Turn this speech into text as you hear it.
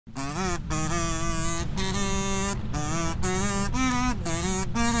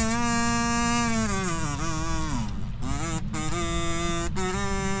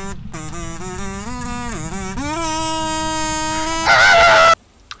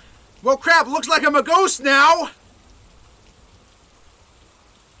Well, crap, looks like I'm a ghost now.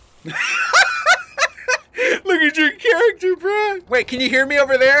 Look at your character, bro. Wait, can you hear me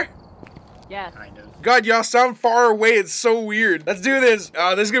over there? Yes. Kind of. God, y'all sound far away. It's so weird. Let's do this.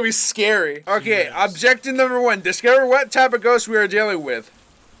 Oh, this is gonna be scary. Okay, Yes. objective number 1. Discover what type of ghost we are dealing with.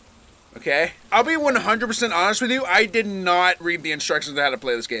 Okay. I'll be 100% honest with you. I did not read the instructions on how to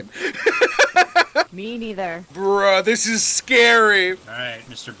play this game. Me neither. Bruh, this is scary. Alright,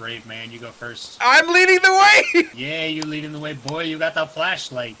 Mr. Brave Man, you go first. I'm leading the way. Yeah, you leading the way, boy. You got the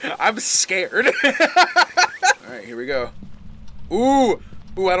flashlight. I'm scared. Alright, here we go. Ooh.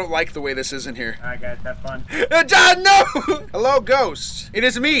 Ooh, I don't like the way this is in here. Alright, guys, have fun. John, no! Hello, ghost. It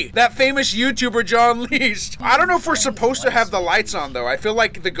is me, that famous YouTuber, Jawunleashed. I don't know if we're supposed to have the lights on, though. I feel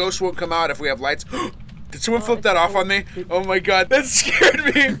like the ghost won't come out if we have lights. Did someone flip that off on me? Oh my god, that scared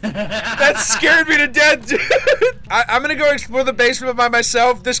me. That scared me to death, dude. I'm gonna go explore the basement by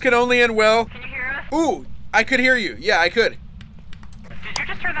myself. This can only end well. Can you hear us? Ooh, I could hear you. Yeah, I could. Did you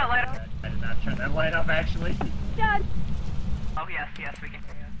just turn that light off? I did not turn that light off, actually. Dad. Oh, yes, we can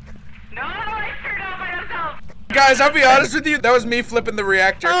hear you. No, I turned off by myself. Guys, I'll be honest with you. That was me flipping the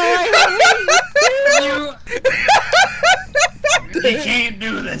reactor. You... You can't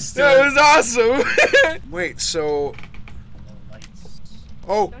do this, dude. That was awesome. Wait, so...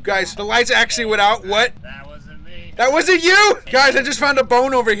 Oh, guys, the lights actually went out. What? That wasn't me. That wasn't you? Guys, I just found a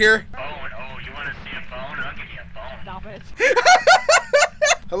bone over here. Oh, you want to see a phone? I'll give you a phone. Stop it.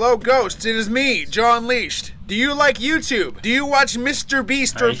 Hello, ghosts. It is me, Jawunleashed. Do you like YouTube? Do you watch Mr.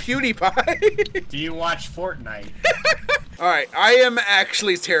 Beast or Hi. PewDiePie? Do you watch Fortnite? Alright, I am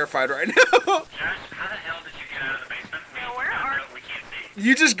actually terrified right now. Josh, how the hell did you get out of the basement? No, where are we? Can't see.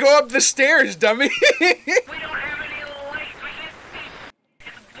 You just go up the stairs, dummy. We don't have any lights. We can't see.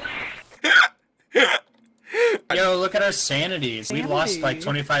 It's black. Yo, look at our sanities. We lost like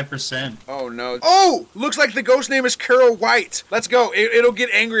 25%. Oh no. Oh! Looks like the ghost name is Carol White. Let's go. It'll get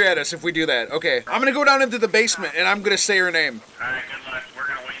angry at us if we do that. Okay. I'm gonna go down into the basement and I'm gonna say her name. Alright, good luck. We're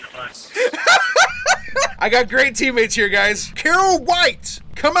gonna wait in the bus. I got great teammates here, guys. Carol White!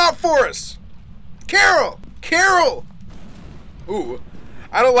 Come out for us! Carol! Carol! Ooh.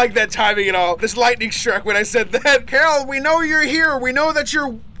 I don't like that timing at all. This lightning struck when I said that. Carol, we know you're here. We know that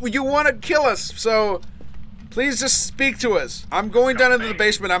you want to kill us, so... Please just speak to us. I'm going down into the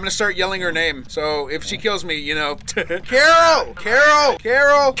basement. I'm gonna start yelling her name. So if she kills me, you know. Carol! Carol!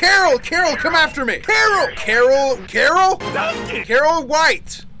 Carol! Carol! Carol, come after me! Carol! Carol! Carol! Carol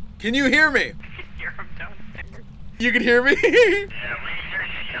White! Can you hear me? You're from downstairs. You can hear me? Yeah, we hear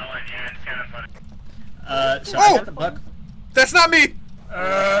you yelling. Yeah, it's kind of funny. So Oh! I got the buck. That's not me!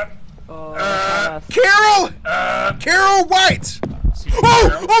 Oh, Carol! Carol White! Oh!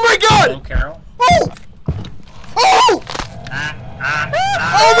 Carol? Oh my god! Hello, Carol. Oh! Oh!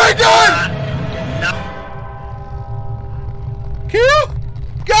 Oh my god! No. Carol?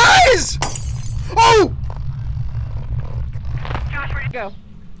 Guys! Oh! Josh, where'd you go.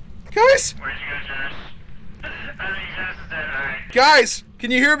 Guys? Where'd you go, Josh? I think Josh is dead. Alright. Guys,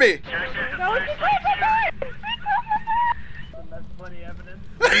 can you hear me? Josh, there's a No, flashlight. That's plenty evidence.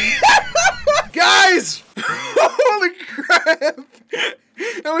 Guys! Holy crap!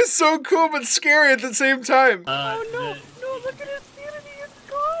 That was so cool but scary at the same time. Oh no, no, look at his sanity, it's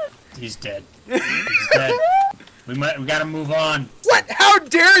gone. He's dead. He's dead. We gotta move on. What? How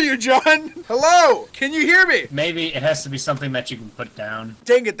dare you, John? Hello? Can you hear me? Maybe it has to be something that you can put down.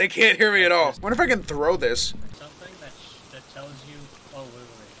 Dang it, they can't hear me at all. Wonder if I can throw this. Something that tells you. Oh wait.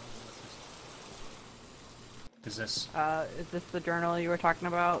 What's this? Is this the journal you were talking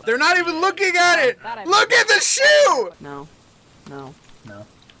about? They're not even looking at it! Look at the shoe! No. No. No.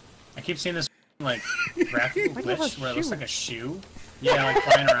 I keep seeing this like graphical Look at glitch the where it looks shoe. like a shoe. Yeah, like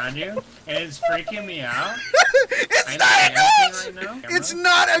flying around you, and it's freaking me out. It's I not a know glitch! right now. It's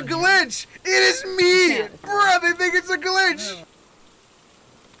not a glitch! It is me! Yeah. Bruh, they think it's a glitch! This is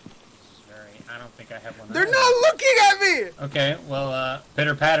I don't think I have one. of They're those. not looking at me! Okay, well,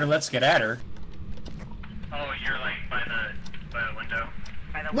 pitter patter, let's get at her. Oh, you're like by the window.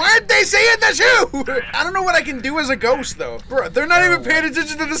 By the Why aren't they saying the shoe? I don't know what I can do as a ghost, though. Bro, they're not even paying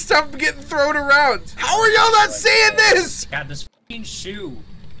attention to the stuff getting thrown around. How are y'all not seeing this? Got this fucking shoe.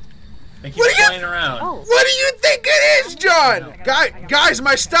 They keep What are you- flying around. Oh. What do you think it is, John? Guys,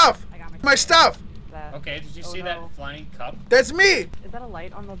 my stuff. My stuff. That, Okay, did you Oh, see no. that flying cup? That's me. Is that a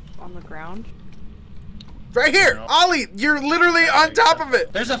light on the ground? Right here. No. Ollie, you're literally on top of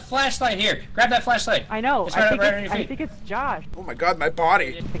it. There's a flashlight here. Grab that flashlight. I know. It's right I under your feet. think it's Josh. Oh my god, my I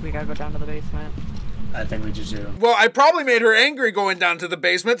body. think we gotta go down to the basement. I think we just do. Well, I probably made her angry going down to the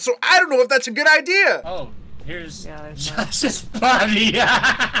basement, so I don't know if that's a good idea. Oh, here's Yeah, there's Josh's body.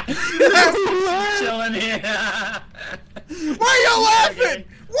 Chilling here. Why are you laughing?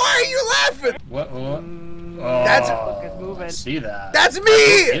 Why are you laughing? What? Oh, That's- Look, it's moving. I see that. That's It me!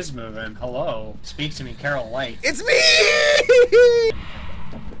 is moving. Hello. Speak to me, Carol White. It's me!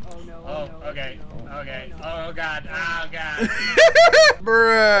 Oh no. Oh, no, okay. no, Okay. no. Oh god. Oh god.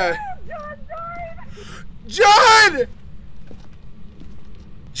 Bruh. John died! John!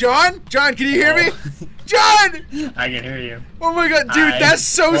 John? John, can you hear me? John! I can hear you. Oh my god, dude, Hi. that's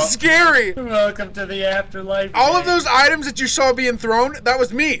so Well- scary. Welcome to the afterlife. All of man. those items that you saw being thrown, that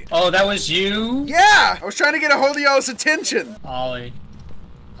was me. Oh, that was you? Yeah, I was trying to get a hold of y'all's attention. Ollie.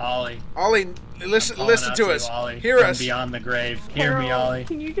 Ollie. Ollie, listen Calling listen out to you, us. Ollie. Hear From us. beyond the grave. Hear me, Carol, Ollie.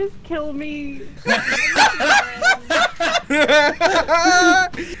 Can you just kill me?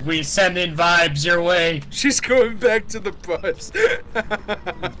 We send in vibes your way. She's going back to the bus.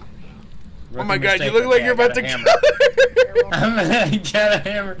 Oh my Rookie god, you mistake. look like Okay, you're I got about to a hammer. kill her. I'm gonna get a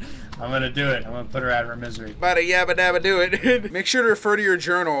hammer. I'm gonna do it. I'm gonna put her out of her misery. Bada yabba dabba do it. Make sure to refer to your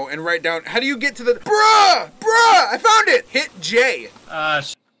journal and write down. How do you get to the. Bruh! I found it! Hit J. I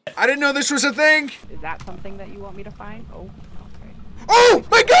I didn't know this was a thing. Is that something that you want me to find? Oh, okay. Oh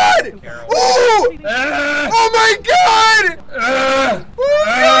my god! Carol. Oh! Oh my god! Oh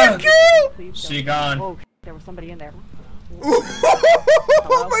god, Carol! Please She don't. gone. Oh, there was somebody in there.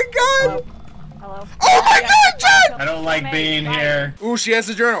 Oh my god! Hello? Oh my god, John! I don't like being here. Ooh, she has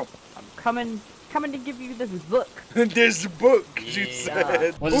the journal. I'm coming to give you this book. This book, she Yeah.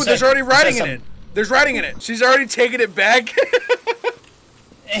 said. What's it Ooh, say? there's already It writing says in it. There's writing in it. She's already taken it back.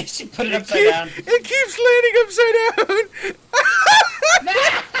 She put it upside down. It keeps landing upside down.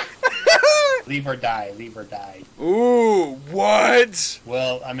 Leave or die. Leave or die. Ooh, what?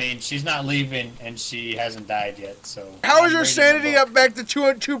 Well, I mean, she's not leaving, and she hasn't died yet, so. How is I'm your reading the sanity book up back to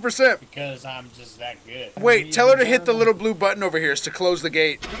 2%? Because I'm just that good. Wait, tell her to hit the little blue button over here to close the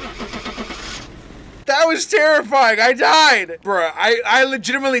gate. That was terrifying. I died. Bruh, I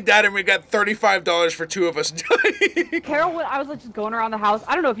legitimately died and we got $35 for two of us dying. Carol, I was just going around the house.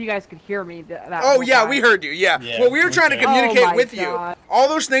 I don't know if you guys could hear me. That Oh, whole yeah, time. we heard you, yeah. Yeah, Well, we were we trying to did. communicate Oh my with God. you. All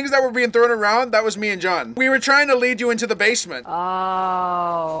those things that were being thrown around, that was me and John. We were trying to lead you into the basement.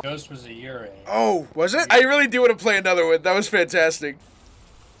 Oh. Ghost was a urine. Oh, was it? I really do want to play another one. That was fantastic.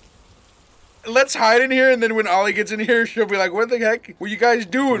 Let's hide in here, and then when Ollie gets in here, she'll be like, what the heck? What you guys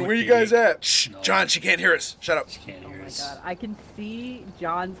doing? Where you guys at? Shh, No. John, she can't hear us. Shut up. Can't Oh hear my us. god. I can see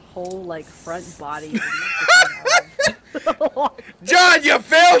John's whole, like, front body. John, you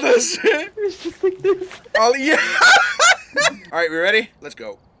failed us. It's just like this. Ollie, yeah. All right, we ready? Let's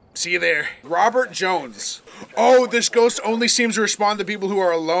go. See you there. Robert Jones. Oh, this ghost only seems to respond to people who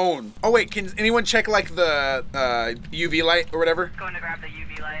are alone. Oh, wait, can anyone check, like, the UV light or whatever? Going to grab the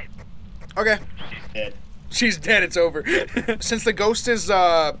UV light. Okay. She's dead. She's dead, it's over. Since the ghost is,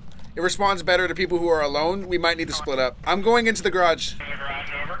 it responds better to people who are alone, we might need to split up. I'm going into the garage. In the garage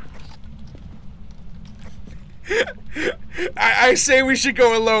over. I say we should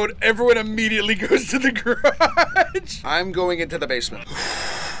go alone. Everyone immediately goes to the garage. I'm going into the basement.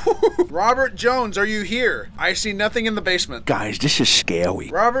 Robert Jones, are you here? I see nothing in the basement. Guys, this is scary.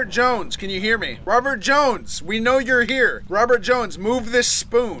 Robert Jones, can you hear me? Robert Jones, we know you're here. Robert Jones, move this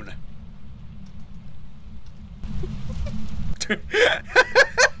spoon.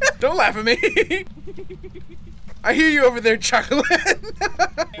 Don't laugh at me. I hear you over there chuckling.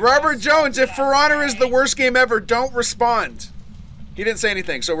 Robert Jones, if For Honor is the worst game ever, don't respond. He didn't say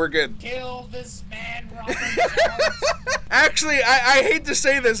anything, so we're good. Kill this man, Robert Jones. Actually, I hate to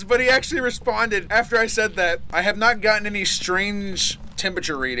say this, but he actually responded after I said that. I have not gotten any strange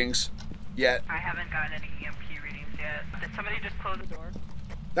temperature readings yet. I haven't gotten any EMP readings yet. Did somebody just close the door?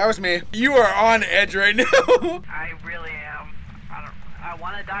 That was me. You are on edge right now. I really am. I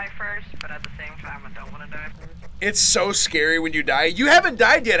want to die first, but at the same time, I don't want to die first. It's so scary when you die. You haven't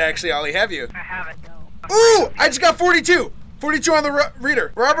died yet, actually, Ollie, have you? I haven't. Ooh, I just got 42. 42 on the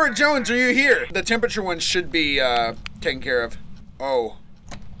reader. Robert Jones, are you here? The temperature one should be taken care of. Oh.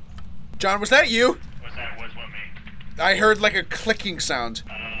 John, was that you? Was what me? I heard like a clicking sound.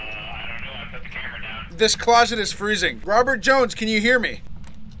 I don't know. I put the camera down. This closet is freezing. Robert Jones, can you hear me?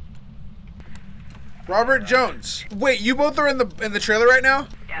 Robert Jones. Wait, you both are in the trailer right now?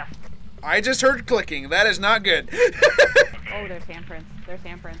 Yes. I just heard clicking. That is not good. Oh, there's handprints. There's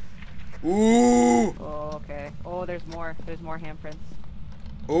handprints. Ooh. Oh, okay. Oh, there's more. There's more handprints.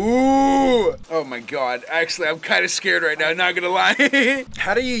 Ooh! Oh my god. Actually, I'm kind of scared right now, not gonna lie.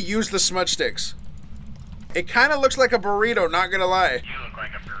 How do you use the smudge sticks? It kind of looks like a burrito, not gonna lie. You look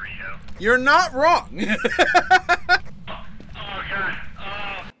like a burrito. You're not wrong. Oh god.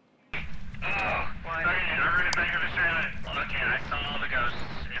 Oh. What? Okay, I'm running back on the trailer. Okay, I saw all the ghosts.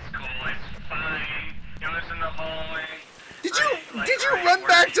 It's cool. It's fine. It was in the hallway. Did you run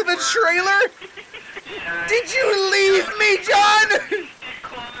back to the trailer? Did you leave me, John? It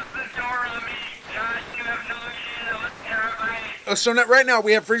closed the door on me. Josh, you have no idea. That was terrifying. Oh, so right now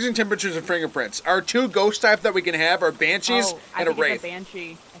we have freezing temperatures and fingerprints. Our two ghost type that we can have are banshees and a wraith. I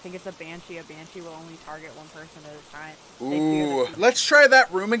think it's a banshee. A banshee will only target one person at a time. Ooh, let's try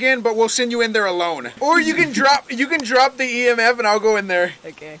that room again, but we'll send you in there alone. Or you can drop the EMF and I'll go in there.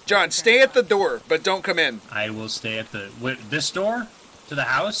 Okay. John, stay at the door, but don't come in. I will stay at the this door to the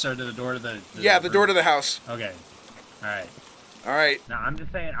house or to the door to the yeah, the door to the house. Okay. All right. All right. Now I'm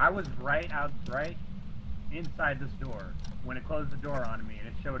just saying I was right inside this door when it closed the door on me and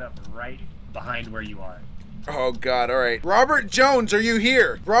it showed up right behind where you are. Oh god, all right. Robert Jones, are you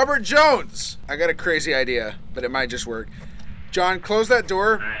here? Robert Jones! I got a crazy idea, but it might just work. John, close that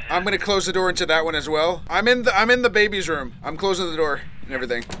door. I'm gonna close the door into that one as well. I'm in the baby's room. I'm closing the door and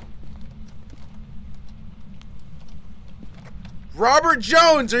everything. Robert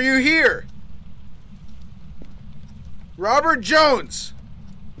Jones, are you here? Robert Jones!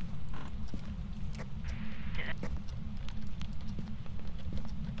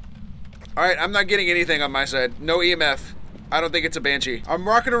 Alright, I'm not getting anything on my side. No EMF. I don't think it's a banshee. I'm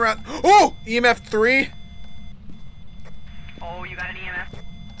rocking around. Oh! EMF 3. Oh, you got an EMF?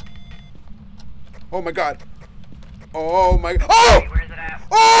 Oh my god. Oh my. Oh! Wait, where's it at?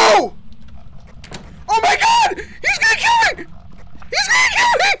 Oh! Oh my god! He's gonna kill me! He's gonna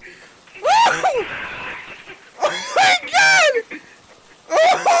kill me! Oh! Oh my god!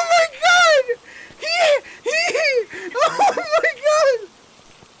 Oh my god! Oh my god!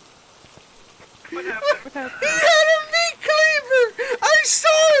 What happened? He had a meat cleaver! I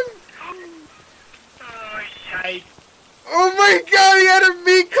saw him! Oh, yikes. Oh my god, he had a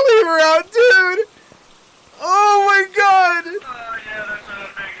meat cleaver out, dude! Oh my god! Oh, yeah, that's what I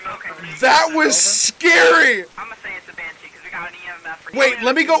was thinking. Okay. That was scary! I'm gonna say it's a banshee because we got an EMF for you. Wait,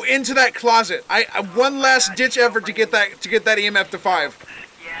 let me go into that closet. I one last ditch effort to get that EMF to 5.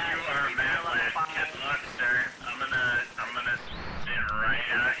 Yeah, you are mad lad. Good luck, sir. I'm gonna sit right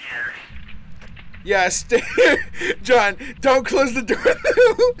out here. Yes, John, don't close the door.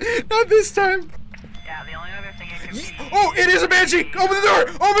 Not this time. Yeah, the only other thing it could be... Oh, it is a banshee! Open the door!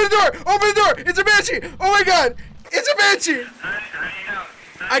 Open the door! Open the door! It's a banshee! Oh my god! It's a banshee!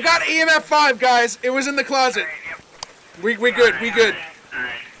 I got EMF 5, guys. It was in the closet. We good. We good.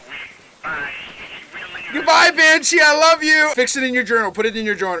 Goodbye, Banshee. I love you. Fix it in your journal. Put it in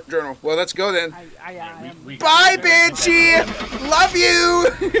your journal. Well, let's go then. Bye, Banshee. Love you.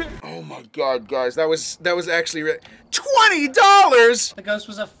 Oh my god, guys. That was actually $20. The ghost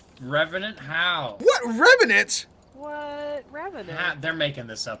was a revenant. How? What revenant? What revenant? They're making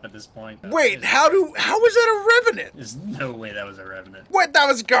this up at this point. Wait, how was that a revenant? There's no way that was a revenant. What? That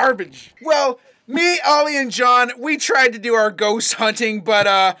was garbage. Well, me, Ollie, and John, we tried to do our ghost hunting, but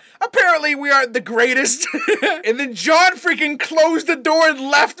apparently we aren't the greatest. And then John freaking closed the door and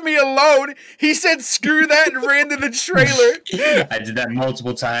left me alone. He said screw that and ran to the trailer. I did that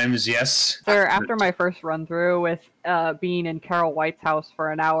multiple times, yes. Sir, after my first run through with being in Carol White's house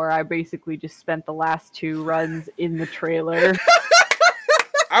for an hour, I basically just spent the last 2 runs in the trailer.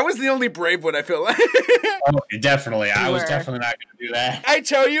 I was the only brave one, I feel like. Oh, definitely. I was definitely not going to do that. I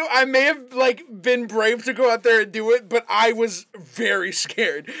tell you, I may have, been brave to go out there and do it, but I was very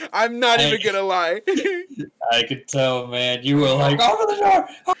scared. I'm not even going to lie. I could tell, man. You were like, open the door!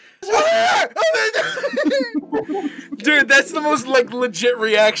 Dude, that's the most, legit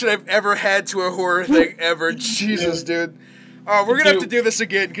reaction I've ever had to a horror thing ever. Jesus, dude. Oh, we're gonna have to do this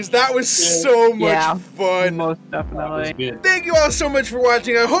again because that was so much fun. Most definitely. Thank you all so much for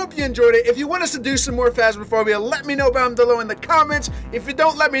watching. I hope you enjoyed it. If you want us to do some more Phasmophobia, let me know down below in the comments. If you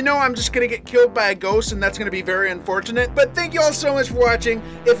don't let me know, I'm just gonna get killed by a ghost, and that's gonna be very unfortunate. But thank you all so much for watching.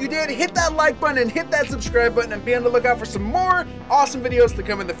 If you did, hit that like button and hit that subscribe button and be on the lookout for some more awesome videos to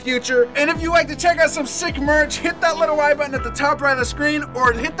come in the future. And if you like to check out some sick merch, hit that little I button at the top right of the screen,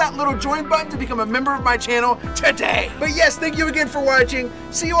 or hit that little join button to become a member of my channel today. But yes, thank you again for watching.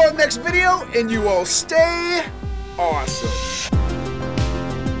 See you all next video, and you all stay awesome.